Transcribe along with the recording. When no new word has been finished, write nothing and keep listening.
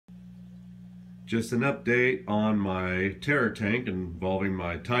Just an update on my terror tank involving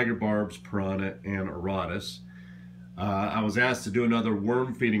my tiger barbs, piranha, and auratus. I was asked to do another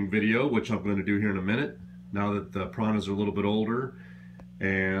worm feeding video, which I'm going to do here in a minute, now that the piranhas are a little bit older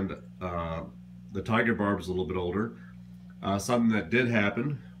and the tiger barbs a little bit older. Something that did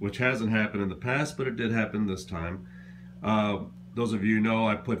happen, which hasn't happened in the past, but it did happen this time. Those of you know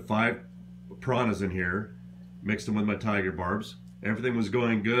I put 5 piranhas in here, mixed them with my tiger barbs. Everything was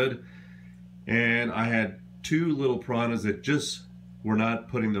going good. And I had 2 little piranhas that just were not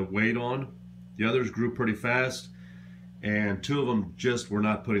putting the weight on. The others grew pretty fast, and 2 of them just were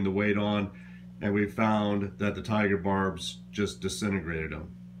not putting the weight on, and we found that the tiger barbs just disintegrated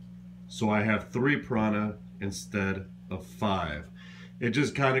them. So I have 3 piranha instead of 5. It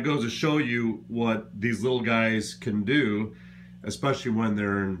just kind of goes to show you what these little guys can do, especially when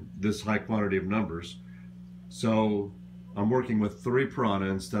they're in this high quantity of numbers. So I'm working with 3 piranha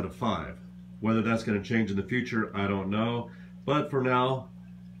instead of 5. Whether that's going to change in the future, I don't know. But for now,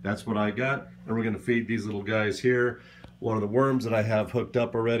 that's what I got. And we're going to feed these little guys here one of the worms that I have hooked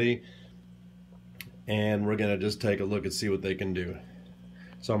up already. And we're going to just take a look and see what they can do.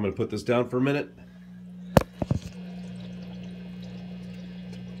 So I'm going to put this down for a minute.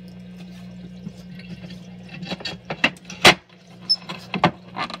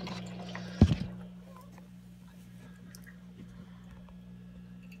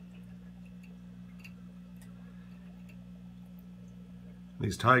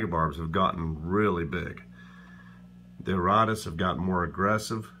 These tiger barbs have gotten really big. The auratus have gotten more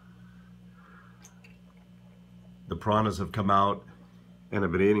aggressive. The piranhas have come out and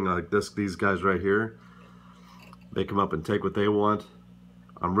have been eating like this. These guys right here, they come up and take what they want.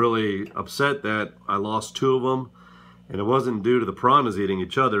 I'm really upset that I lost 2 of them, and it wasn't due to the piranhas eating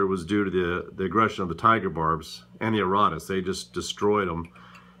each other. It was due to the aggression of the tiger barbs and the auratus. They just destroyed them,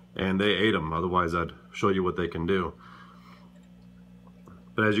 and they ate them. Otherwise, I'd show you what they can do.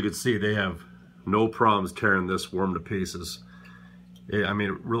 But as you can see, they have no problems tearing this worm to pieces. I mean,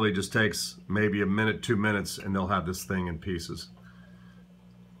 it really just takes maybe a minute, 2 minutes, and they'll have this thing in pieces.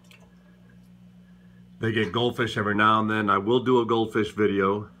 They get goldfish every now and then. I will do a goldfish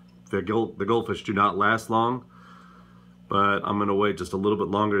video. The goldfish do not last long, but I'm going to wait just a little bit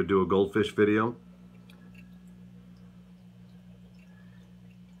longer to do a goldfish video.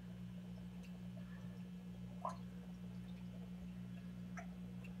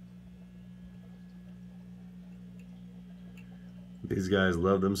 These guys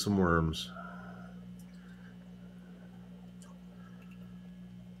love them some worms.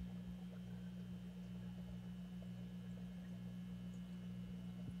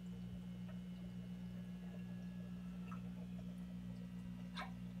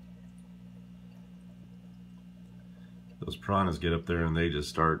 Those piranhas get up there and they just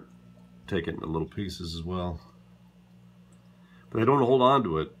start taking it in little pieces as well. But they don't hold on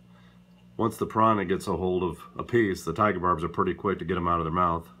to it. Once the piranha gets a hold of a piece, the tiger barbs are pretty quick to get them out of their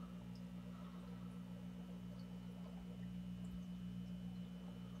mouth.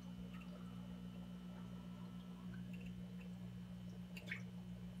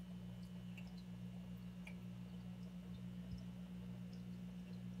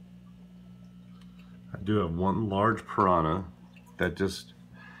 I do have one large piranha that just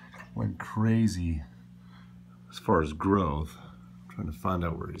went crazy as far as growth. I'm trying to find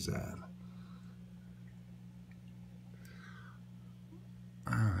out where he's at.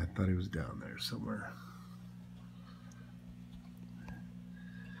 I thought he was down there somewhere.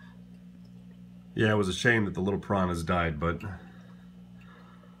 Yeah, it was a shame that the little piranhas died, but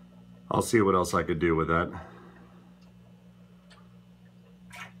I'll see what else I could do with that.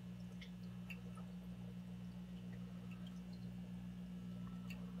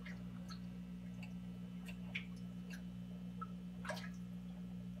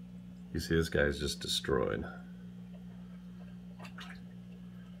 You see, this guy's just destroyed.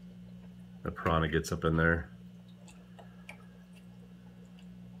 The piranha gets up in there.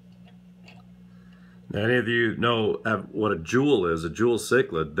 Now, any of you know what a jewel is, a jewel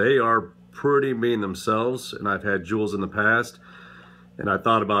cichlid. They are pretty mean themselves, and I've had jewels in the past, and I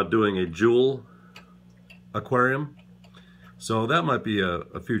thought about doing a jewel aquarium. So that might be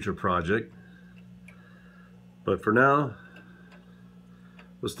a future project. But for now,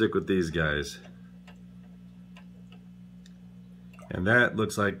 we'll stick with these guys. And that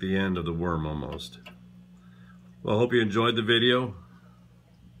looks like the end of the worm almost. Well, I hope you enjoyed the video.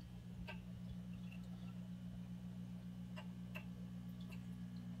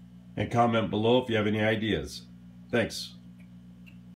 And comment below if you have any ideas. Thanks.